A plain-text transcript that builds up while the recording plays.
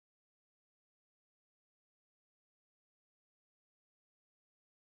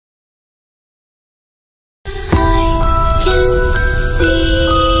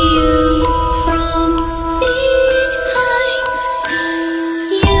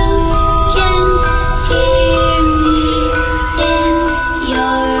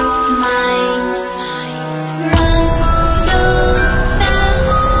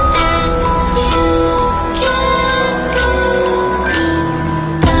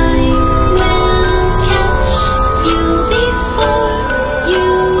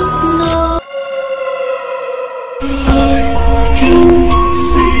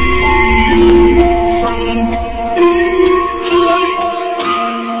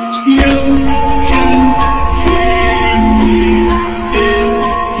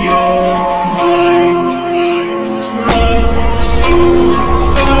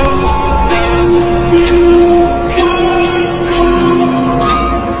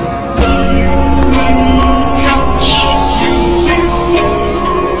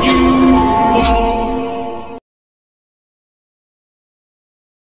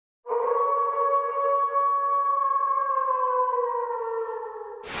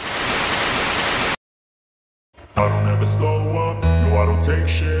I don't ever slow up, no I don't take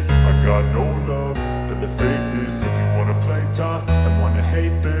shit. I got no love for the fakeness. If you wanna play tough and wanna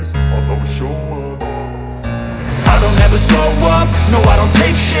hate this, I'll always show up. I don't ever slow up, no I don't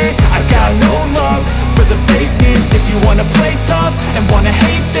take shit. I got no love for the fakeness. If you wanna play tough and wanna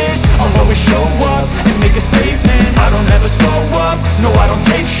hate this,